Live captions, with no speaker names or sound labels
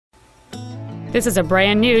This is a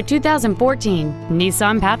brand new 2014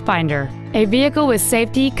 Nissan Pathfinder, a vehicle with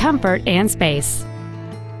safety, comfort, and space.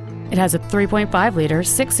 It has a 3.5-liter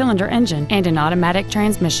six-cylinder engine and an automatic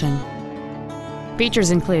transmission.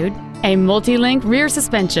 Features include a multi-link rear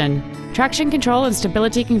suspension, traction control and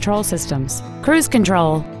stability control systems, cruise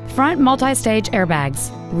control, front multi-stage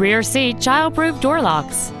airbags, rear seat child-proof door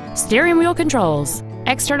locks, steering wheel controls,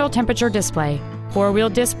 external temperature display, four-wheel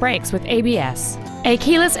disc brakes with ABS, a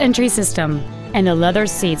keyless entry system, and the leather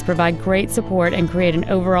seats provide great support and create an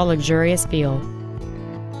overall luxurious feel.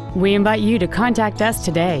 We invite you to contact us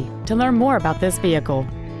today to learn more about this vehicle.